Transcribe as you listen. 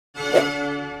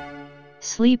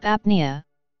Sleep apnea,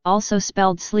 also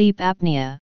spelled sleep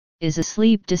apnea, is a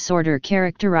sleep disorder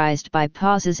characterized by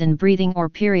pauses in breathing or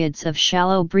periods of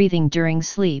shallow breathing during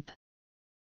sleep.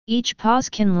 Each pause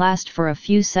can last for a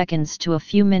few seconds to a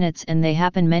few minutes, and they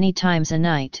happen many times a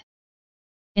night.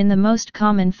 In the most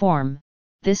common form,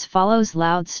 this follows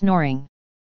loud snoring.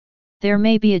 There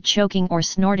may be a choking or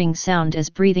snorting sound as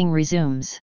breathing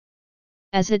resumes.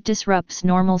 As it disrupts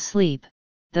normal sleep,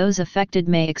 those affected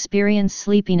may experience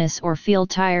sleepiness or feel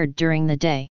tired during the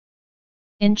day.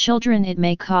 In children, it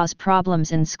may cause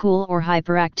problems in school or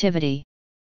hyperactivity.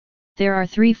 There are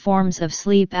three forms of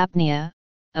sleep apnea: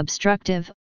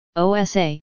 obstructive,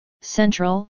 OSA,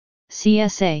 central,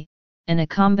 CSA, and a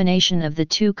combination of the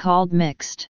two called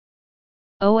mixed.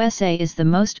 OSA is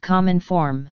the most common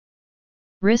form.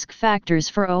 Risk factors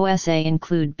for OSA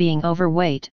include being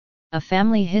overweight, a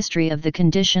family history of the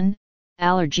condition,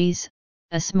 allergies,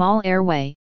 a small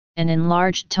airway, and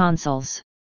enlarged tonsils.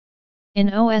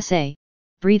 In OSA,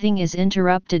 breathing is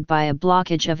interrupted by a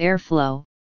blockage of airflow,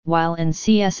 while in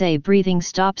CSA breathing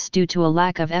stops due to a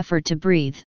lack of effort to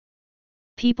breathe.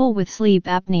 People with sleep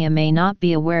apnea may not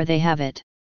be aware they have it.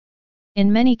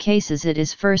 In many cases, it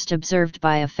is first observed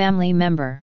by a family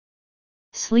member.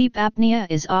 Sleep apnea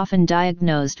is often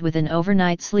diagnosed with an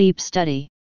overnight sleep study.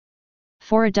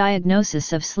 For a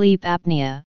diagnosis of sleep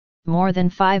apnea, more than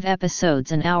 5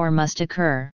 episodes an hour must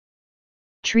occur.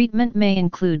 Treatment may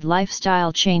include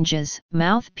lifestyle changes,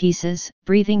 mouthpieces,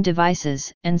 breathing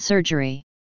devices, and surgery.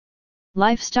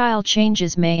 Lifestyle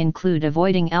changes may include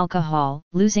avoiding alcohol,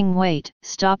 losing weight,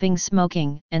 stopping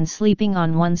smoking, and sleeping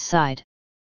on one side.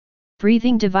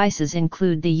 Breathing devices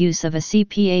include the use of a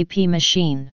CPAP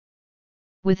machine.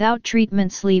 Without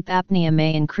treatment, sleep apnea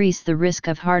may increase the risk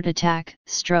of heart attack,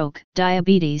 stroke,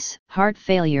 diabetes, heart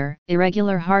failure,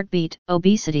 irregular heartbeat,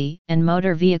 obesity, and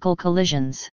motor vehicle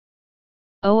collisions.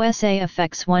 OSA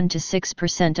affects 1 to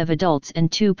 6% of adults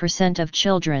and 2% of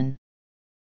children.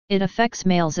 It affects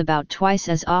males about twice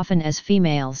as often as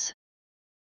females.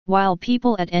 While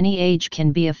people at any age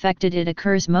can be affected, it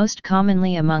occurs most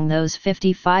commonly among those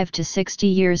 55 to 60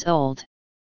 years old.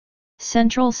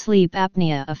 Central sleep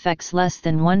apnea affects less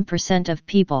than 1% of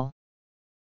people.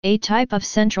 A type of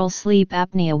central sleep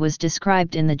apnea was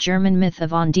described in the German myth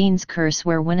of Ondine's curse,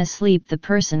 where when asleep the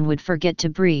person would forget to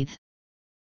breathe.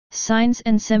 Signs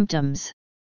and symptoms.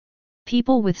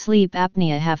 People with sleep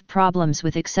apnea have problems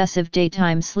with excessive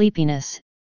daytime sleepiness,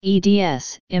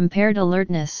 EDS, impaired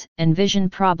alertness, and vision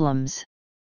problems.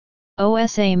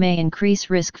 OSA may increase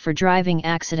risk for driving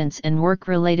accidents and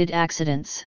work-related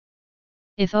accidents.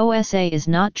 If OSA is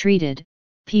not treated,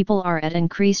 people are at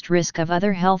increased risk of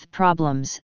other health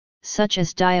problems, such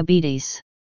as diabetes.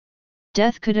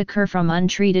 Death could occur from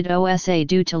untreated OSA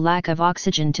due to lack of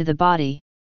oxygen to the body.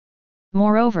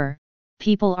 Moreover,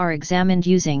 people are examined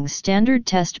using standard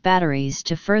test batteries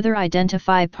to further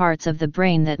identify parts of the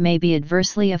brain that may be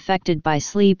adversely affected by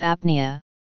sleep apnea,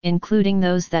 including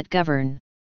those that govern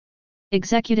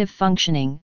executive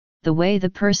functioning, the way the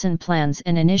person plans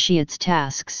and initiates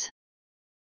tasks,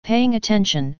 paying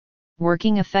attention,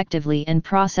 working effectively, and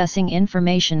processing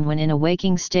information when in a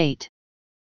waking state,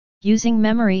 using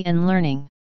memory and learning.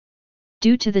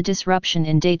 Due to the disruption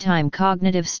in daytime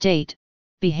cognitive state,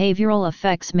 behavioral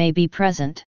effects may be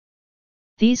present.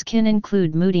 These can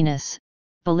include moodiness,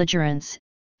 belligerence,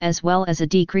 as well as a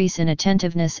decrease in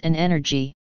attentiveness and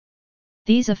energy.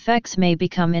 These effects may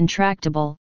become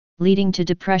intractable, leading to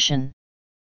depression.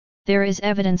 There is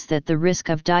evidence that the risk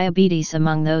of diabetes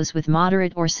among those with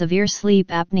moderate or severe sleep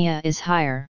apnea is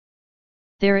higher.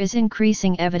 There is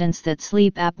increasing evidence that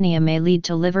sleep apnea may lead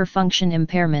to liver function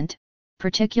impairment,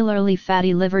 particularly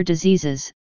fatty liver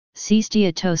diseases,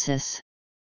 steatosis.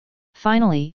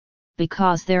 Finally,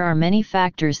 because there are many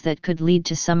factors that could lead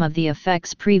to some of the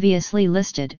effects previously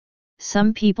listed,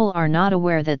 some people are not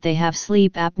aware that they have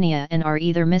sleep apnea and are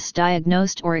either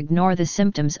misdiagnosed or ignore the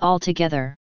symptoms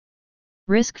altogether.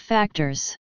 Risk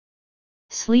factors.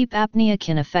 Sleep apnea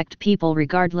can affect people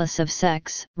regardless of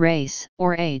sex, race,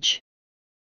 or age.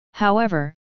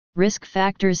 However, risk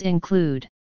factors include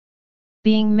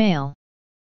being male,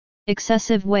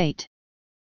 excessive weight,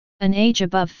 an age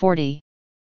above 40,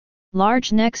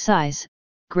 large neck size,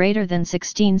 greater than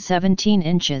 16-17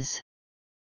 inches,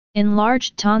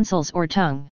 enlarged tonsils or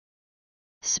tongue,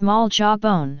 small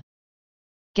jawbone,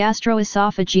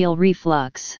 gastroesophageal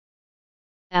reflux,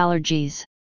 allergies,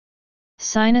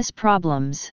 sinus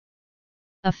problems,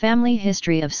 a family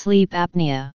history of sleep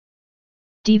apnea,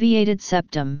 deviated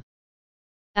septum.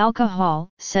 Alcohol,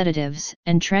 sedatives,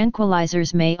 and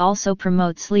tranquilizers may also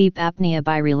promote sleep apnea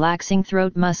by relaxing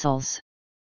throat muscles.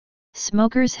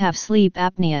 Smokers have sleep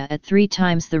apnea at 3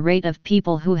 times the rate of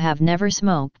people who have never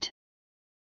smoked.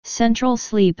 Central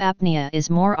sleep apnea is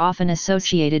more often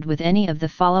associated with any of the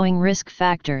following risk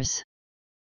factors.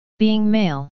 Being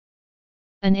male.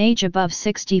 An age above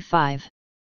 65.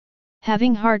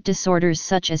 Having heart disorders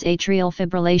such as atrial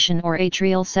fibrillation or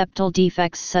atrial septal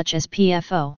defects such as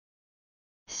PFO.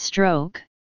 Stroke.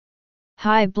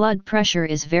 High blood pressure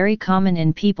is very common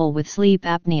in people with sleep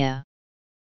apnea.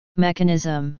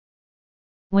 Mechanism.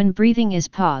 When breathing is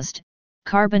paused,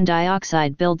 carbon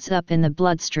dioxide builds up in the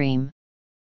bloodstream.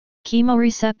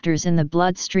 Chemoreceptors in the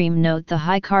bloodstream note the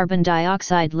high carbon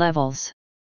dioxide levels.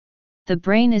 The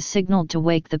brain is signaled to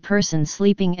wake the person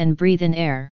sleeping and breathe in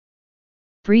air.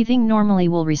 Breathing normally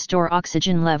will restore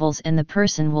oxygen levels and the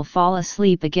person will fall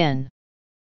asleep again.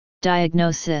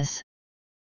 Diagnosis.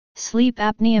 Sleep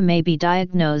apnea may be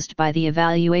diagnosed by the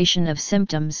evaluation of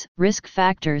symptoms, risk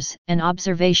factors, and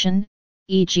observation,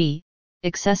 e.g.,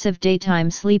 excessive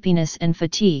daytime sleepiness and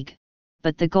fatigue,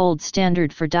 but the gold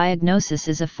standard for diagnosis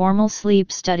is a formal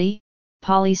sleep study,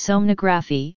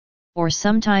 polysomnography, or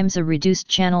sometimes a reduced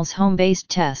channels home-based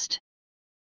test.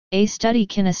 A study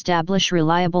can establish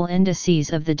reliable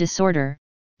indices of the disorder,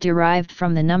 derived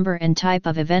from the number and type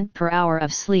of event per hour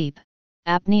of sleep,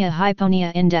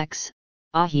 apnea-hypopnea index,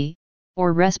 AHI,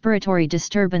 or respiratory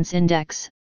disturbance index,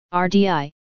 RDI,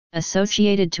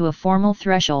 associated to a formal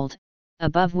threshold,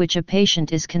 above which a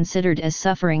patient is considered as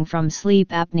suffering from sleep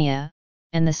apnea,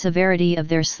 and the severity of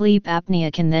their sleep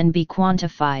apnea can then be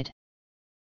quantified.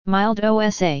 Mild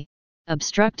OSA,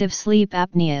 obstructive sleep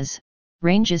apneas,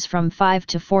 ranges from 5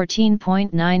 to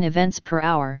 14.9 events per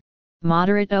hour,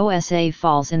 moderate OSA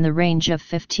falls in the range of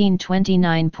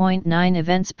 15-29.9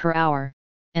 events per hour,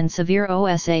 and severe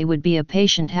OSA would be a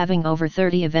patient having over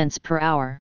 30 events per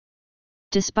hour.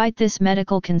 Despite this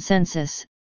medical consensus,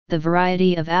 the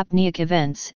variety of apneic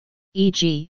events,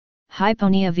 e.g.,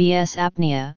 hypopnea vs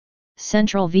apnea,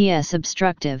 central vs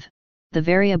obstructive, the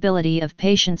variability of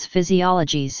patients'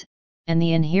 physiologies, and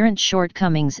the inherent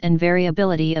shortcomings and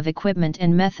variability of equipment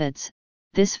and methods,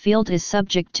 this field is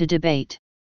subject to debate.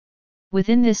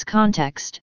 Within this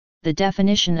context, the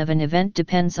definition of an event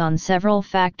depends on several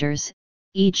factors,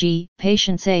 e.g.,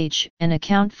 patient's age, and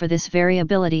account for this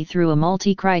variability through a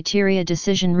multi-criteria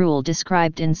decision rule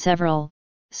described in several,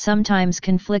 sometimes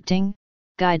conflicting,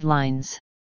 guidelines.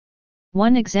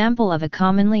 One example of a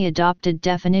commonly adopted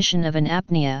definition of an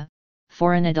apnea,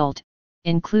 for an adult,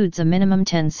 includes a minimum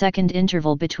 10-second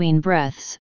interval between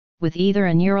breaths, with either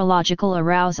a neurological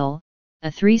arousal, a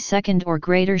 3-second or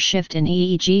greater shift in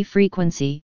EEG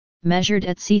frequency, measured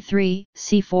at C3,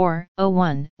 C4,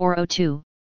 O1, or O2,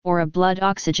 or a blood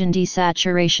oxygen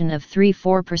desaturation of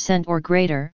 3-4% or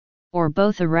greater, or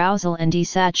both arousal and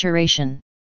desaturation.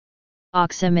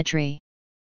 Oximetry.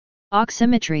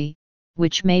 Oximetry,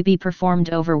 which may be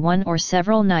performed over one or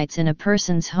several nights in a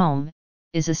person's home,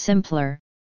 is a simpler,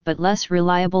 but less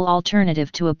reliable alternative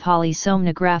to a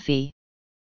polysomnography.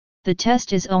 The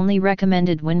test is only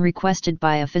recommended when requested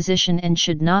by a physician and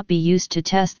should not be used to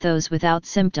test those without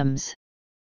symptoms.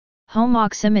 Home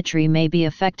oximetry may be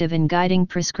effective in guiding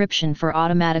prescription for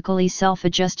automatically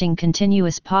self-adjusting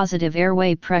continuous positive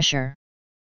airway pressure.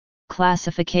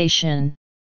 Classification.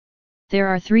 There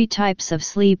are 3 types of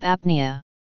sleep apnea.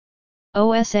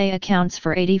 OSA accounts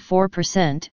for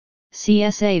 84%,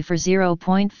 CSA for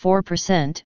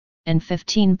 0.4%, and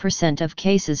 15% of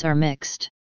cases are mixed.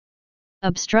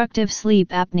 Obstructive sleep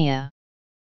apnea.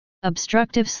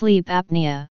 Obstructive sleep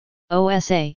apnea,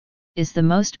 OSA, is the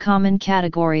most common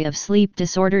category of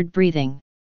sleep-disordered breathing.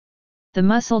 The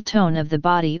muscle tone of the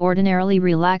body ordinarily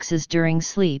relaxes during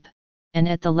sleep, and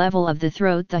at the level of the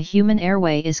throat the human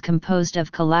airway is composed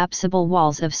of collapsible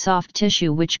walls of soft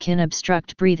tissue which can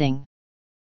obstruct breathing.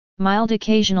 Mild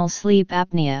occasional sleep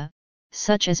apnea,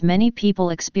 such as many people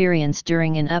experience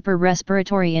during an upper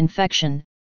respiratory infection,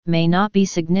 may not be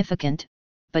significant,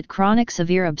 but chronic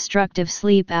severe obstructive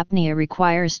sleep apnea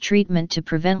requires treatment to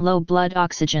prevent low blood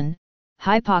oxygen,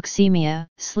 hypoxemia,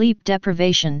 sleep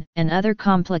deprivation, and other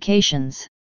complications.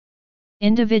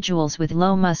 Individuals with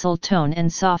low muscle tone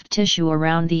and soft tissue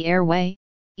around the airway,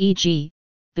 e.g.,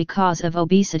 because of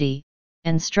obesity,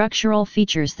 and structural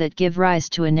features that give rise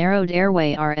to a narrowed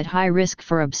airway are at high risk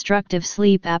for obstructive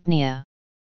sleep apnea.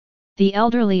 The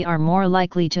elderly are more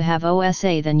likely to have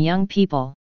OSA than young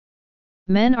people.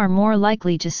 Men are more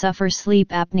likely to suffer sleep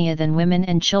apnea than women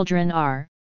and children are,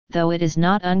 though it is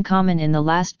not uncommon in the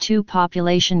last 2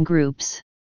 population groups.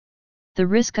 The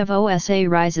risk of OSA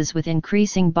rises with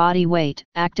increasing body weight,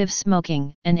 active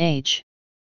smoking, and age.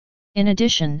 In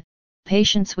addition,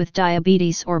 patients with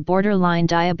diabetes or borderline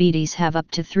diabetes have up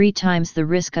to 3 times the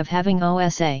risk of having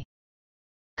OSA.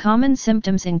 Common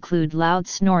symptoms include loud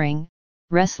snoring,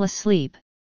 restless sleep,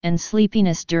 and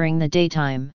sleepiness during the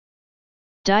daytime.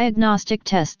 Diagnostic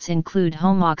tests include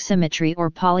home oximetry or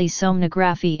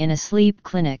polysomnography in a sleep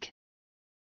clinic.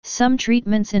 Some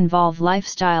treatments involve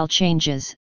lifestyle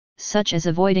changes, such as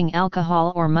avoiding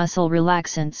alcohol or muscle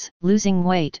relaxants, losing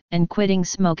weight, and quitting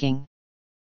smoking.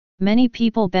 Many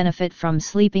people benefit from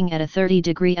sleeping at a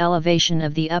 30-degree elevation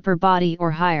of the upper body or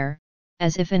higher,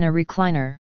 as if in a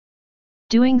recliner.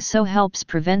 Doing so helps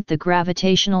prevent the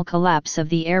gravitational collapse of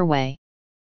the airway.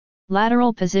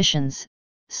 Lateral positions,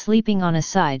 sleeping on a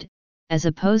side, as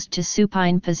opposed to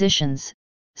supine positions,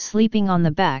 sleeping on the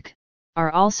back,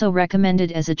 are also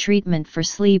recommended as a treatment for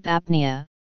sleep apnea,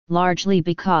 largely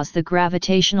because the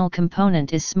gravitational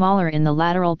component is smaller in the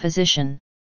lateral position.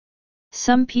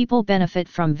 Some people benefit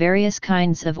from various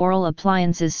kinds of oral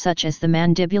appliances such as the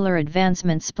mandibular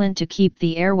advancement splint to keep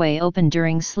the airway open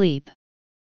during sleep.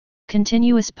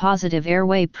 Continuous positive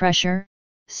airway pressure,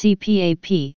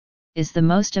 CPAP, is the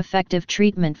most effective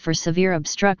treatment for severe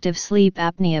obstructive sleep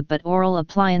apnea, but oral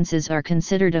appliances are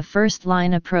considered a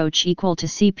first-line approach equal to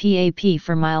CPAP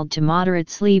for mild to moderate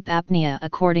sleep apnea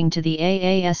according to the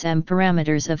AASM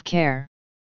parameters of care.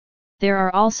 There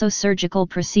are also surgical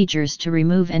procedures to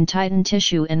remove and tighten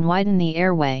tissue and widen the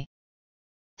airway.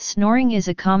 Snoring is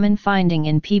a common finding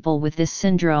in people with this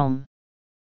syndrome.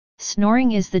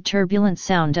 Snoring is the turbulent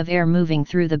sound of air moving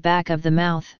through the back of the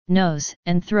mouth, nose,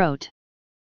 and throat.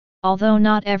 Although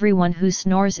not everyone who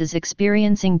snores is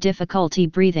experiencing difficulty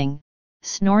breathing,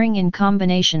 snoring in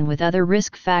combination with other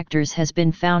risk factors has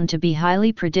been found to be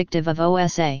highly predictive of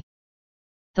OSA.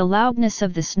 The loudness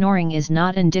of the snoring is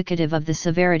not indicative of the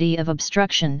severity of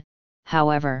obstruction,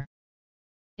 however.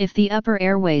 If the upper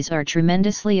airways are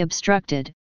tremendously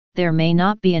obstructed, there may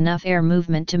not be enough air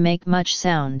movement to make much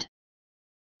sound.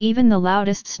 Even the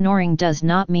loudest snoring does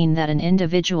not mean that an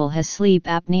individual has sleep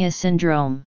apnea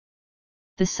syndrome.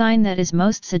 The sign that is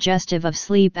most suggestive of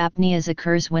sleep apnea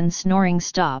occurs when snoring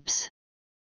stops.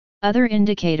 Other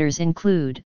indicators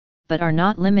include, but are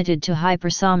not limited to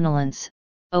hypersomnolence,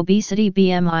 obesity,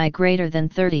 BMI greater than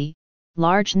 30,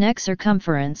 large neck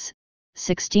circumference,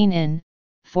 16 in,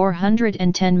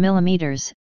 410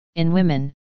 mm, in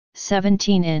women,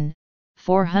 17 in,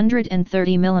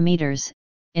 430 mm,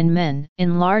 in men,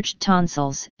 enlarged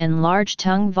tonsils, enlarged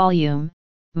tongue volume,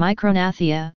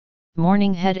 micronathia,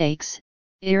 morning headaches,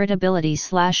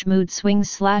 irritability/mood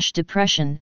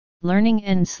swings/depression, learning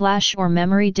and/or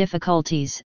memory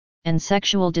difficulties, and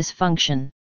sexual dysfunction.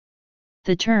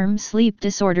 The term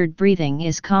sleep-disordered breathing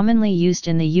is commonly used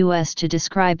in the U.S. to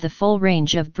describe the full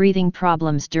range of breathing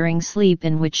problems during sleep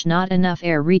in which not enough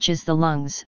air reaches the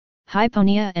lungs,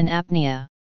 hypopnea and apnea.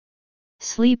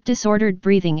 Sleep-disordered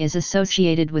breathing is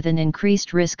associated with an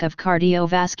increased risk of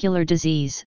cardiovascular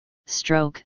disease,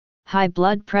 stroke, high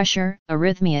blood pressure,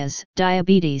 arrhythmias,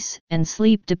 diabetes, and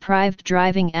sleep-deprived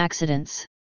driving accidents.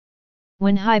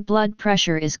 When high blood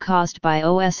pressure is caused by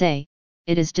OSA,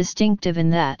 it is distinctive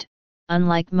in that,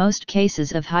 unlike most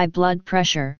cases of high blood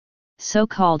pressure,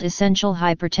 so-called essential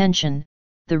hypertension,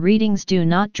 the readings do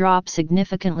not drop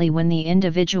significantly when the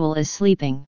individual is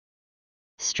sleeping.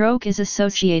 Stroke is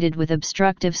associated with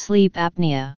obstructive sleep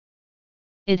apnea.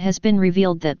 It has been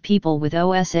revealed that people with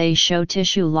OSA show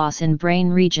tissue loss in brain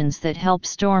regions that help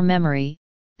store memory,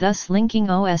 thus linking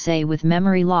OSA with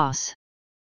memory loss.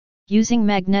 Using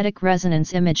magnetic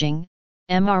resonance imaging,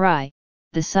 MRI,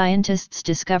 the scientists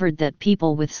discovered that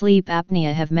people with sleep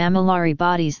apnea have mammillary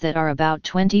bodies that are about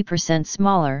 20%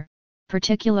 smaller,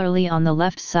 particularly on the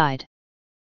left side.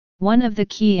 One of the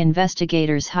key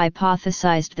investigators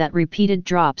hypothesized that repeated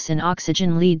drops in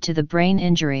oxygen lead to the brain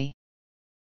injury.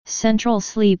 Central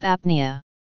sleep apnea.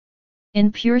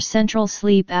 In pure central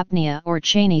sleep apnea or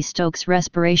Cheney-Stokes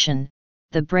respiration,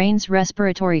 the brain's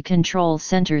respiratory control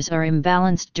centers are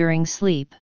imbalanced during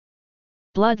sleep.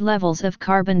 Blood levels of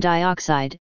carbon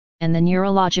dioxide, and the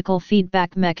neurological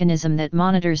feedback mechanism that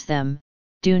monitors them,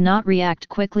 do not react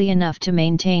quickly enough to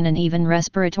maintain an even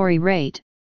respiratory rate,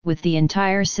 with the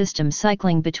entire system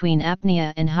cycling between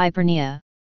apnea and hyperpnea,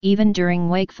 even during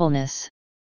wakefulness.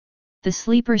 The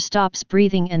sleeper stops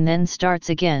breathing and then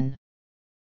starts again.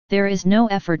 There is no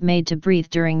effort made to breathe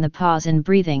during the pause in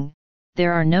breathing,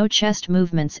 there are no chest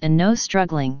movements and no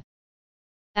struggling.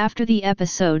 After the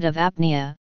episode of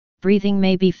apnea, breathing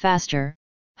may be faster,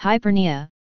 hyperpnea,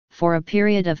 for a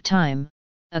period of time,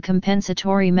 a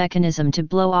compensatory mechanism to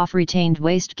blow off retained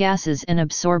waste gases and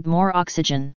absorb more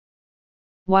oxygen.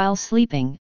 While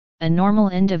sleeping, a normal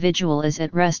individual is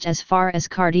at rest as far as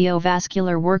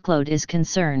cardiovascular workload is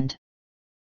concerned.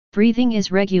 Breathing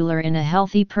is regular in a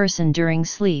healthy person during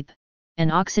sleep,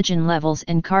 and oxygen levels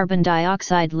and carbon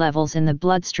dioxide levels in the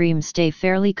bloodstream stay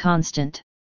fairly constant.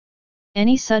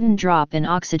 Any sudden drop in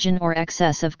oxygen or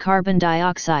excess of carbon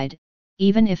dioxide,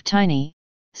 even if tiny,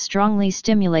 strongly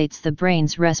stimulates the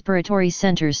brain's respiratory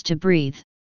centers to breathe.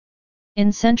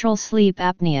 In central sleep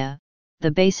apnea,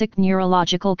 the basic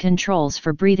neurological controls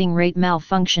for breathing rate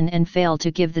malfunction and fail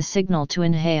to give the signal to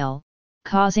inhale,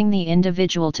 causing the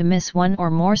individual to miss one or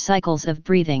more cycles of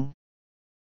breathing.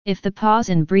 If the pause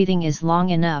in breathing is long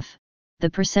enough,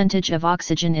 the percentage of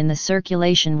oxygen in the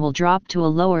circulation will drop to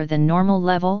a lower than normal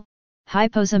level,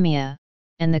 hypoxemia,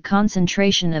 and the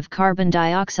concentration of carbon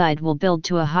dioxide will build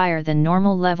to a higher than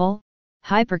normal level,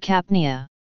 hypercapnia.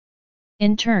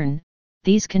 In turn,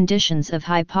 these conditions of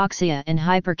hypoxia and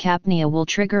hypercapnia will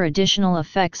trigger additional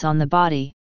effects on the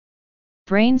body.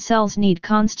 Brain cells need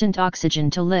constant oxygen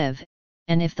to live,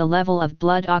 and if the level of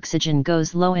blood oxygen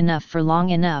goes low enough for long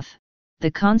enough,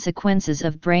 the consequences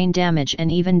of brain damage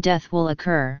and even death will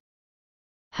occur.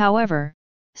 However,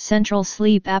 central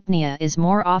sleep apnea is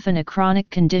more often a chronic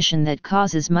condition that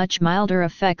causes much milder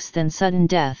effects than sudden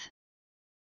death.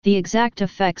 The exact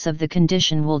effects of the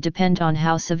condition will depend on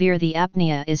how severe the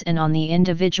apnea is and on the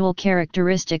individual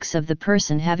characteristics of the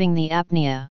person having the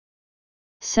apnea.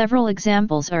 Several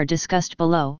examples are discussed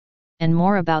below, and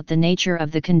more about the nature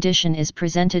of the condition is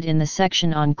presented in the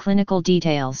section on clinical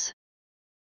details.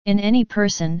 In any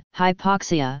person,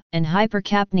 hypoxia and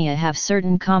hypercapnia have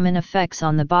certain common effects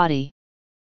on the body.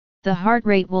 The heart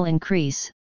rate will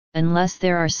increase, unless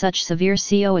there are such severe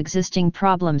coexisting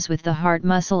problems with the heart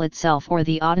muscle itself or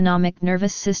the autonomic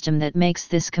nervous system that makes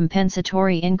this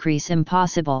compensatory increase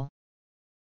impossible.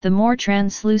 The more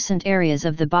translucent areas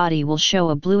of the body will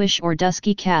show a bluish or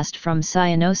dusky cast from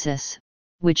cyanosis,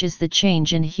 which is the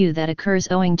change in hue that occurs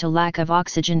owing to lack of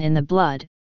oxygen in the blood,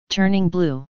 turning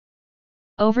blue.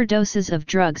 Overdoses of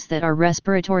drugs that are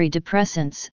respiratory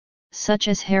depressants, such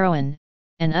as heroin,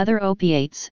 and other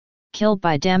opiates, kill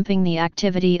by damping the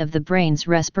activity of the brain's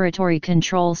respiratory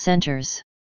control centers.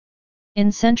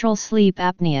 In central sleep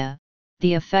apnea,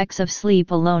 the effects of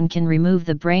sleep alone can remove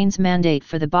the brain's mandate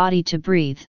for the body to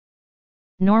breathe.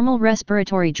 Normal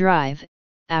respiratory drive,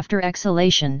 after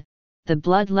exhalation, the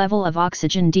blood level of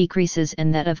oxygen decreases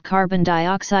and that of carbon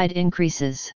dioxide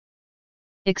increases.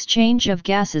 Exchange of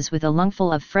gases with a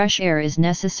lungful of fresh air is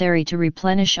necessary to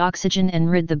replenish oxygen and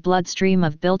rid the bloodstream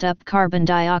of built-up carbon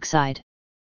dioxide.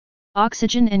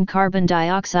 Oxygen and carbon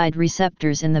dioxide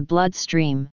receptors in the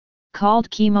bloodstream, called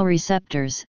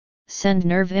chemoreceptors, send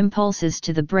nerve impulses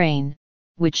to the brain,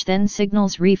 which then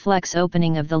signals reflex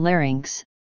opening of the larynx,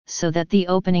 so that the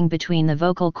opening between the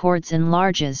vocal cords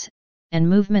enlarges, and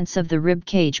movements of the rib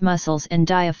cage muscles and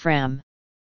diaphragm.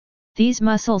 These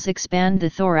muscles expand the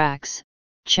thorax,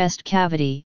 chest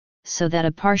cavity, so that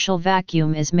a partial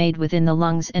vacuum is made within the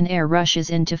lungs and air rushes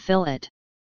in to fill it.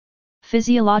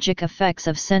 Physiologic effects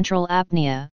of central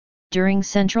apnea. During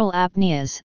central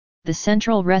apneas, the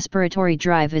central respiratory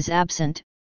drive is absent,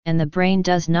 and the brain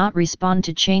does not respond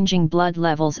to changing blood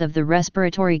levels of the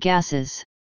respiratory gases.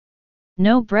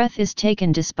 No breath is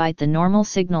taken despite the normal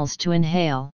signals to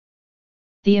inhale.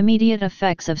 The immediate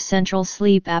effects of central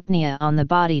sleep apnea on the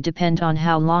body depend on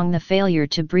how long the failure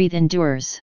to breathe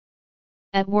endures.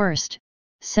 At worst,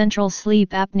 central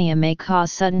sleep apnea may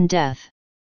cause sudden death.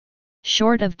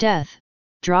 Short of death,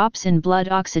 drops in blood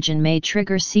oxygen may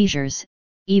trigger seizures,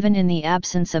 even in the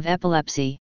absence of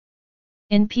epilepsy.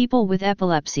 In people with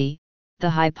epilepsy, the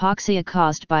hypoxia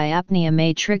caused by apnea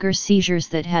may trigger seizures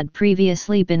that had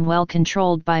previously been well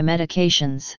controlled by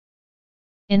medications.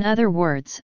 In other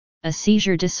words, a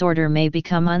seizure disorder may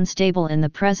become unstable in the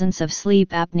presence of sleep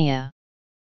apnea.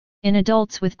 In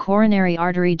adults with coronary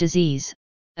artery disease,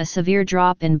 a severe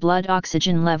drop in blood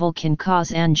oxygen level can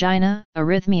cause angina,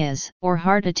 arrhythmias, or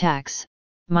heart attacks,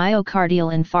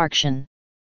 myocardial infarction.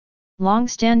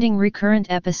 Long-standing recurrent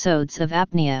episodes of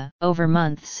apnea, over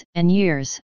months and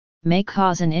years, may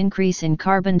cause an increase in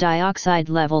carbon dioxide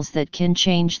levels that can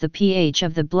change the pH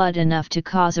of the blood enough to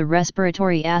cause a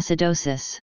respiratory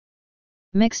acidosis.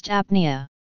 Mixed apnea.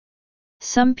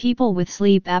 Some people with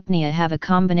sleep apnea have a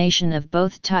combination of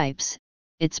both types.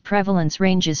 Its prevalence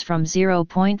ranges from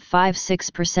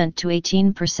 0.56% to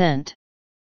 18%.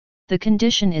 The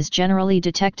condition is generally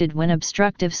detected when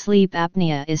obstructive sleep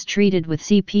apnea is treated with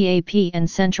CPAP and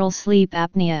central sleep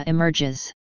apnea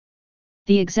emerges.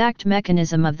 The exact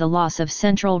mechanism of the loss of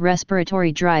central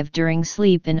respiratory drive during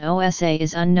sleep in OSA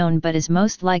is unknown but is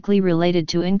most likely related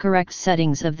to incorrect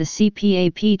settings of the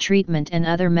CPAP treatment and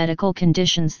other medical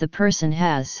conditions the person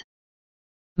has.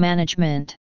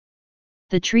 Management.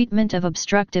 The treatment of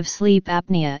obstructive sleep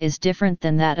apnea is different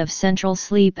than that of central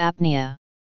sleep apnea.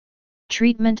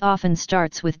 Treatment often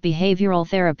starts with behavioral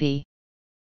therapy.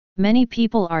 Many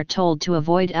people are told to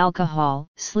avoid alcohol,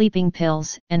 sleeping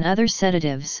pills, and other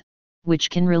sedatives, which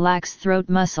can relax throat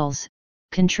muscles,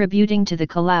 contributing to the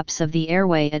collapse of the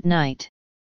airway at night.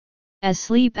 As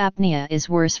sleep apnea is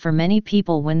worse for many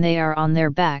people when they are on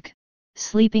their back,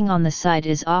 sleeping on the side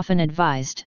is often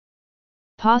advised.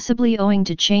 Possibly owing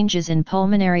to changes in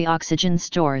pulmonary oxygen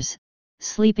stores,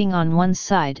 sleeping on one's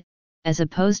side, as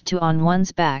opposed to on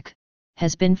one's back,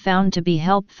 has been found to be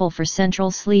helpful for central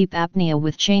sleep apnea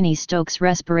with Cheney-Stokes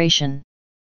respiration.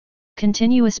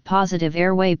 Continuous positive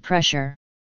airway pressure.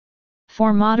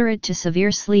 For moderate to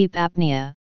severe sleep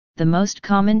apnea, the most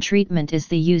common treatment is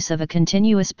the use of a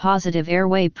continuous positive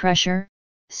airway pressure,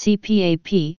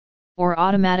 CPAP, or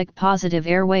automatic positive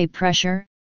airway pressure,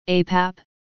 APAP,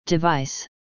 device.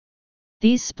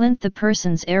 These splint the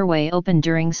person's airway open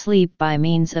during sleep by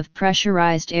means of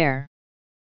pressurized air.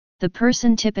 The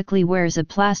person typically wears a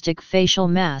plastic facial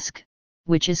mask,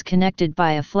 which is connected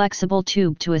by a flexible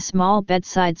tube to a small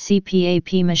bedside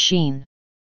CPAP machine.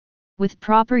 With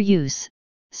proper use,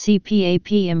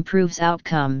 CPAP improves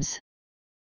outcomes.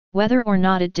 Whether or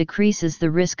not it decreases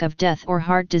the risk of death or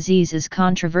heart disease is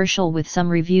controversial, with some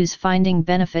reviews finding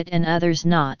benefit and others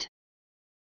not.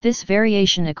 This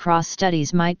variation across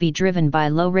studies might be driven by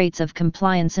low rates of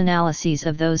compliance. Analyses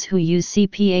of those who use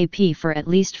CPAP for at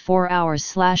least 4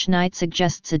 hours/night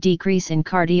suggests a decrease in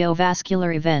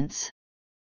cardiovascular events.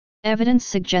 Evidence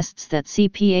suggests that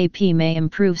CPAP may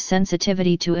improve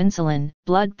sensitivity to insulin,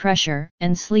 blood pressure,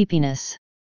 and sleepiness.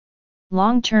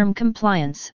 Long-term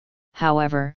compliance,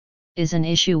 however, is an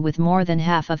issue, with more than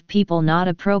half of people not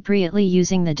appropriately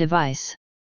using the device.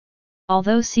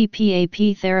 Although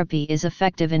CPAP therapy is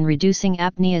effective in reducing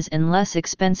apneas and less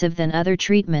expensive than other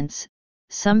treatments,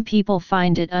 some people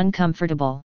find it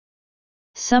uncomfortable.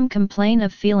 Some complain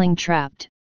of feeling trapped,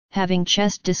 having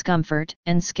chest discomfort,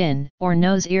 and skin or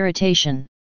nose irritation.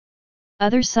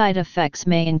 Other side effects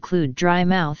may include dry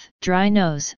mouth, dry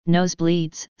nose,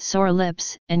 nosebleeds, sore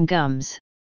lips, and gums.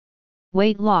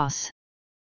 Weight loss.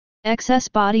 Excess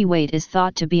body weight is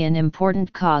thought to be an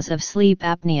important cause of sleep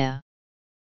apnea.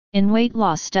 In weight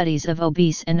loss studies of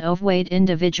obese and overweight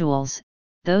individuals,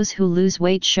 those who lose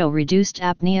weight show reduced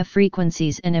apnea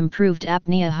frequencies and improved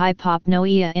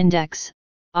apnea-hypopnoea index,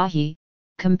 AHI,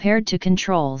 compared to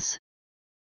controls.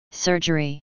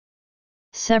 Surgery.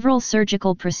 Several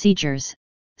surgical procedures,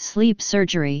 sleep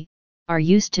surgery, are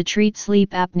used to treat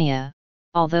sleep apnea,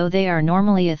 although they are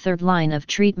normally a third line of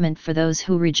treatment for those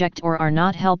who reject or are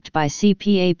not helped by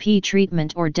CPAP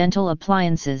treatment or dental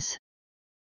appliances.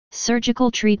 Surgical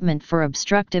treatment for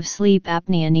obstructive sleep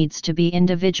apnea needs to be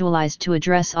individualized to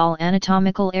address all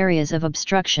anatomical areas of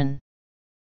obstruction.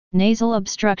 Nasal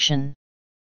obstruction.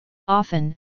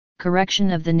 Often,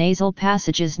 correction of the nasal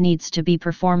passages needs to be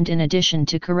performed in addition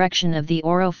to correction of the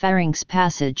oropharynx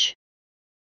passage.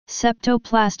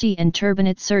 Septoplasty and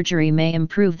turbinate surgery may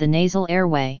improve the nasal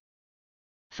airway.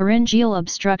 Pharyngeal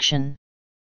obstruction.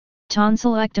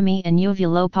 Tonsillectomy and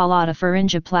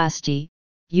uvulopalato-pharyngoplasty,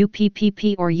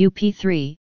 UPPP or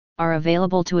UP3, are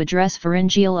available to address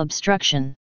pharyngeal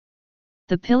obstruction.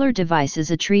 The pillar device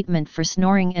is a treatment for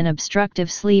snoring and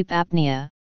obstructive sleep apnea.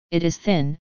 It is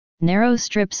thin, narrow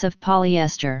strips of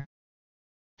polyester.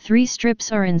 3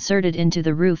 strips are inserted into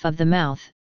the roof of the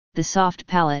mouth, the soft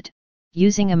palate,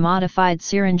 using a modified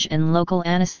syringe and local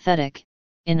anesthetic,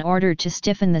 in order to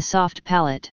stiffen the soft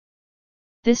palate.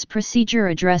 This procedure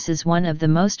addresses one of the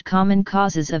most common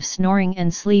causes of snoring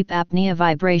and sleep apnea: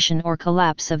 vibration or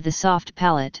collapse of the soft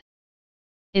palate.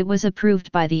 It was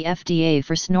approved by the FDA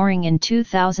for snoring in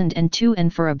 2002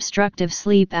 and for obstructive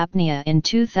sleep apnea in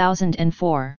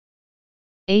 2004.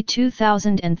 A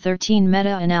 2013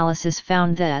 meta-analysis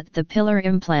found that the pillar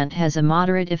implant has a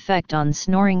moderate effect on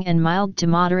snoring and mild to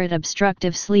moderate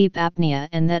obstructive sleep apnea,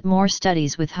 and that more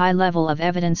studies with high level of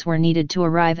evidence were needed to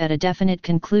arrive at a definite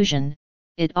conclusion.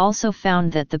 It also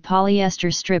found that the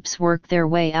polyester strips work their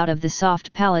way out of the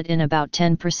soft palate in about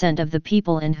 10% of the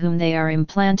people in whom they are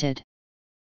implanted.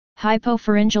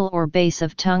 Hypopharyngeal or base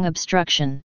of tongue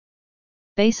obstruction.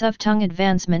 Base of tongue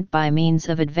advancement by means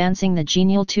of advancing the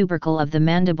genial tubercle of the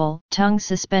mandible, tongue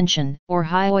suspension, or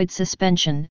hyoid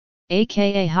suspension,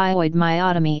 aka hyoid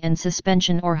myotomy and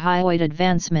suspension or hyoid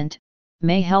advancement,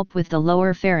 may help with the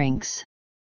lower pharynx.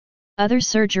 Other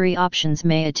surgery options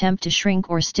may attempt to shrink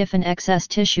or stiffen excess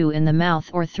tissue in the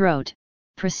mouth or throat,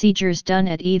 procedures done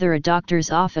at either a doctor's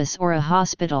office or a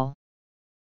hospital.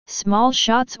 Small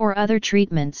shots or other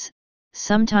treatments,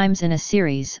 sometimes in a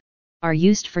series, are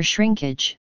used for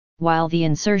shrinkage, while the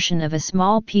insertion of a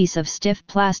small piece of stiff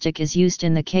plastic is used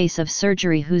in the case of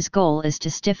surgery whose goal is to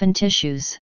stiffen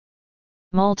tissues.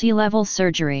 Multi-level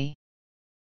surgery.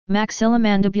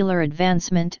 Maxillomandibular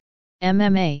advancement,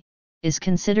 MMA, is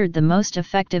considered the most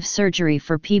effective surgery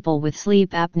for people with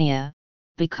sleep apnea,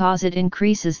 because it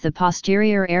increases the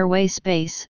posterior airway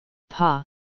space, PA.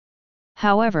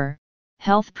 However,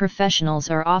 health professionals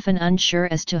are often unsure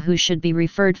as to who should be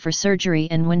referred for surgery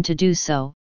and when to do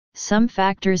so. Some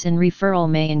factors in referral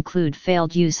may include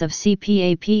failed use of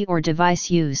CPAP or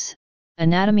device use,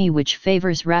 anatomy which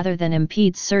favors rather than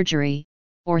impedes surgery,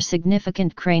 or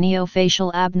significant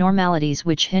craniofacial abnormalities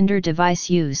which hinder device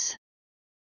use.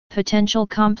 Potential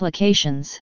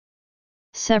complications.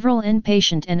 Several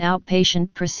inpatient and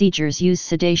outpatient procedures use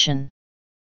sedation.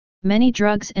 Many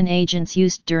drugs and agents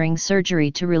used during surgery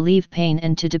to relieve pain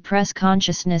and to depress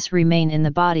consciousness remain in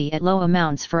the body at low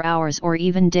amounts for hours or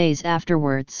even days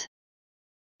afterwards.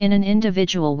 In an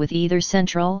individual with either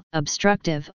central,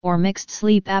 obstructive, or mixed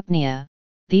sleep apnea,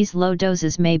 these low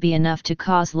doses may be enough to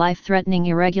cause life-threatening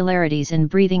irregularities in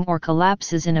breathing or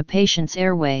collapses in a patient's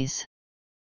airways.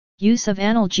 Use of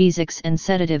analgesics and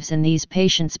sedatives in these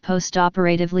patients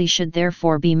postoperatively should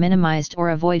therefore be minimized or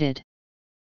avoided.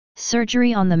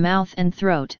 Surgery on the mouth and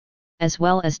throat, as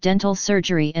well as dental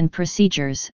surgery and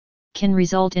procedures, can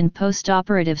result in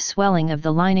postoperative swelling of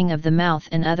the lining of the mouth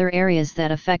and other areas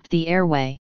that affect the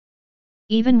airway.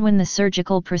 Even when the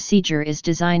surgical procedure is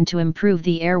designed to improve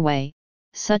the airway,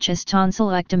 such as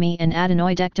tonsillectomy and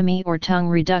adenoidectomy or tongue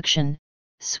reduction,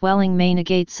 swelling may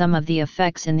negate some of the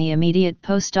effects in the immediate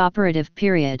postoperative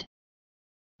period.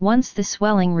 Once the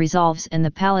swelling resolves and the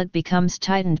palate becomes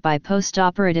tightened by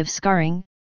postoperative scarring,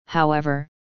 however,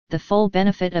 the full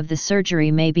benefit of the surgery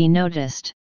may be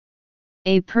noticed.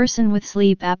 A person with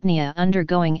sleep apnea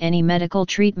undergoing any medical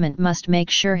treatment must make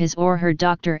sure his or her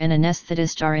doctor and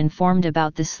anesthetist are informed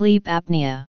about the sleep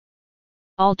apnea.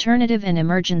 Alternative and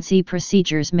emergency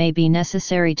procedures may be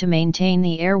necessary to maintain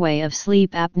the airway of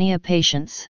sleep apnea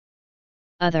patients.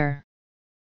 Other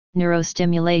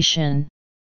neurostimulation.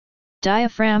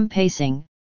 Diaphragm pacing,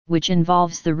 which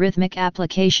involves the rhythmic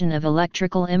application of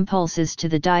electrical impulses to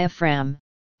the diaphragm,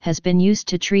 has been used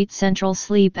to treat central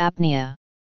sleep apnea.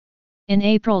 In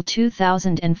April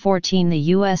 2014, the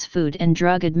U.S. Food and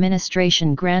Drug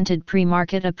Administration granted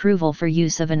pre-market approval for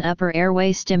use of an upper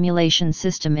airway stimulation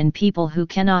system in people who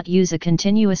cannot use a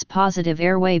continuous positive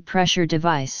airway pressure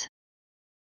device.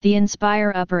 The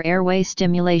Inspire upper airway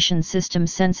stimulation system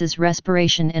senses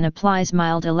respiration and applies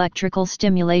mild electrical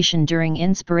stimulation during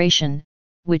inspiration,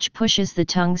 which pushes the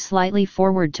tongue slightly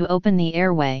forward to open the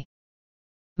airway.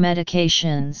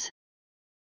 Medications.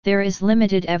 There is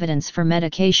limited evidence for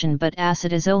medication, but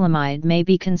acetazolamide may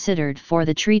be considered for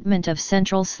the treatment of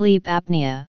central sleep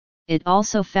apnea. It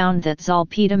also found that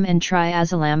zolpidem and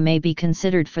triazolam may be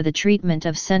considered for the treatment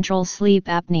of central sleep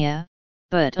apnea,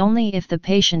 but only if the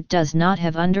patient does not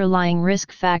have underlying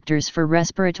risk factors for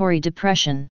respiratory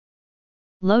depression.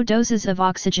 Low doses of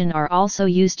oxygen are also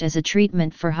used as a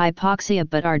treatment for hypoxia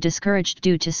but are discouraged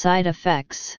due to side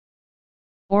effects.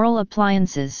 Oral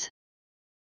appliances.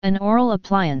 An oral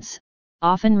appliance,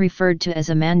 often referred to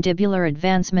as a mandibular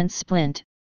advancement splint,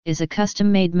 is a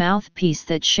custom-made mouthpiece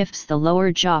that shifts the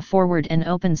lower jaw forward and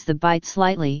opens the bite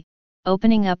slightly,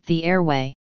 opening up the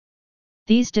airway.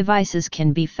 These devices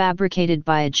can be fabricated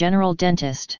by a general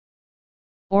dentist.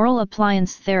 Oral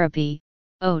appliance therapy,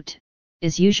 OAT,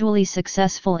 is usually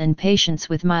successful in patients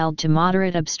with mild to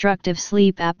moderate obstructive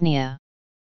sleep apnea.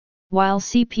 While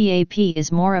CPAP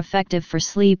is more effective for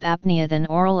sleep apnea than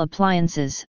oral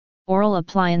appliances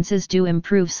do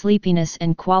improve sleepiness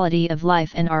and quality of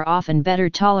life and are often better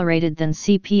tolerated than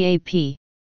CPAP.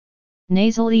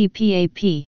 Nasal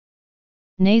EPAP.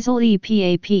 Nasal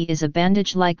EPAP is a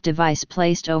bandage-like device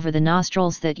placed over the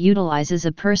nostrils that utilizes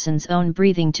a person's own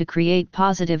breathing to create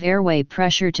positive airway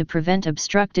pressure to prevent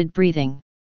obstructed breathing.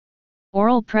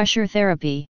 Oral pressure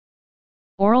therapy.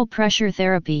 Oral pressure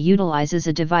therapy utilizes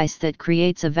a device that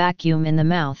creates a vacuum in the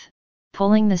mouth,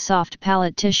 pulling the soft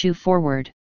palate tissue forward.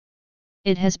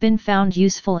 It has been found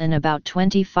useful in about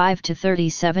 25 to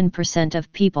 37%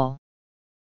 of people.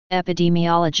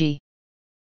 Epidemiology.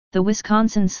 The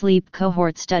Wisconsin Sleep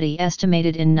Cohort Study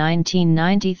estimated in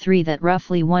 1993 that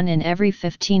roughly 1 in every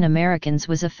 15 Americans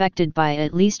was affected by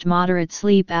at least moderate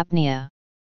sleep apnea.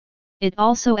 It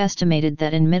also estimated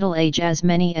that in middle age as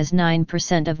many as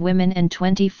 9% of women and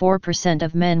 24%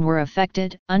 of men were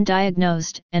affected,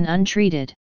 undiagnosed, and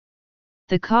untreated.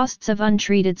 The costs of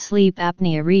untreated sleep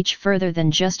apnea reach further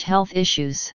than just health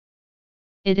issues.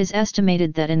 It is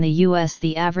estimated that in the U.S.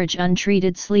 the average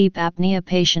untreated sleep apnea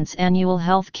patient's annual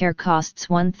health care costs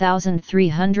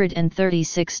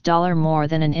 $1,336 more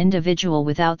than an individual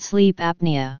without sleep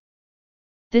apnea.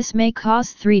 This may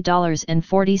cause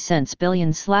 $3.40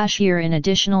 billion/year in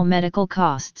additional medical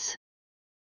costs.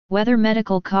 Whether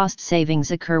medical cost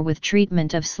savings occur with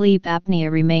treatment of sleep apnea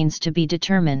remains to be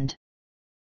determined.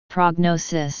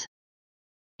 Prognosis.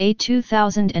 A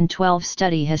 2012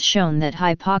 study has shown that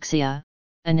hypoxia,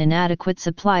 an inadequate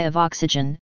supply of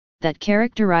oxygen, that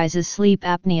characterizes sleep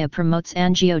apnea promotes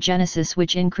angiogenesis,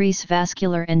 which increase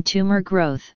vascular and tumor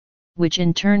growth, which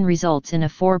in turn results in a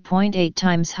 4.8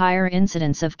 times higher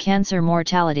incidence of cancer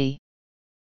mortality.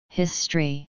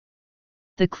 History.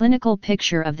 The clinical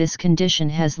picture of this condition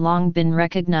has long been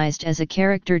recognized as a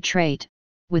character trait,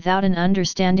 without an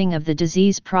understanding of the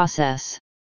disease process.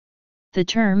 The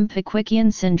term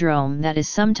Pickwickian syndrome that is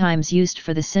sometimes used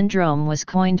for the syndrome was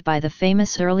coined by the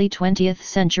famous early 20th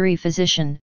century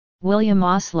physician, William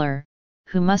Osler,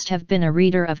 who must have been a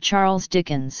reader of Charles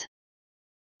Dickens.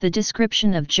 The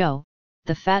description of Joe,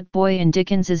 the fat boy in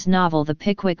Dickens's novel The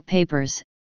Pickwick Papers,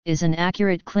 is an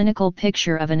accurate clinical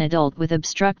picture of an adult with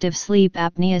obstructive sleep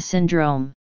apnea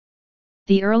syndrome.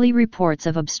 The early reports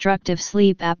of obstructive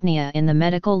sleep apnea in the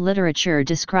medical literature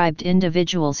described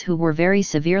individuals who were very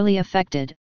severely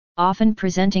affected, often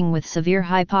presenting with severe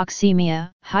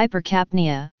hypoxemia,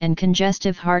 hypercapnia, and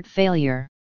congestive heart failure.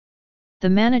 The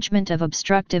management of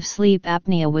obstructive sleep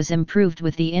apnea was improved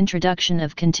with the introduction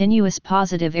of continuous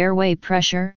positive airway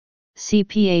pressure,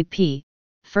 CPAP,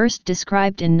 first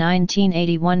described in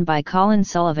 1981 by Colin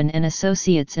Sullivan and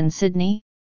Associates in Sydney,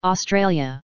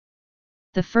 Australia.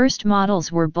 The first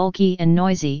models were bulky and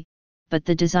noisy, but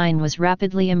the design was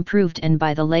rapidly improved, and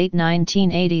by the late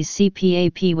 1980s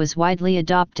CPAP was widely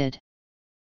adopted.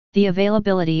 The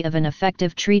availability of an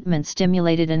effective treatment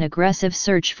stimulated an aggressive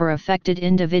search for affected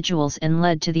individuals and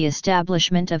led to the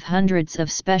establishment of hundreds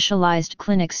of specialized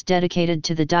clinics dedicated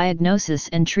to the diagnosis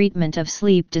and treatment of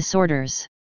sleep disorders.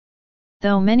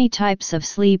 Though many types of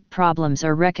sleep problems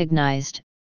are recognized,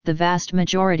 the vast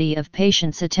majority of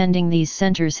patients attending these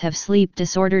centers have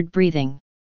sleep-disordered breathing.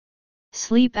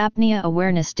 Sleep Apnea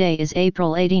Awareness Day is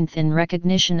April 18 in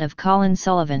recognition of Colin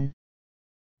Sullivan.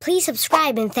 Please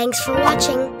subscribe and thanks for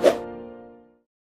watching.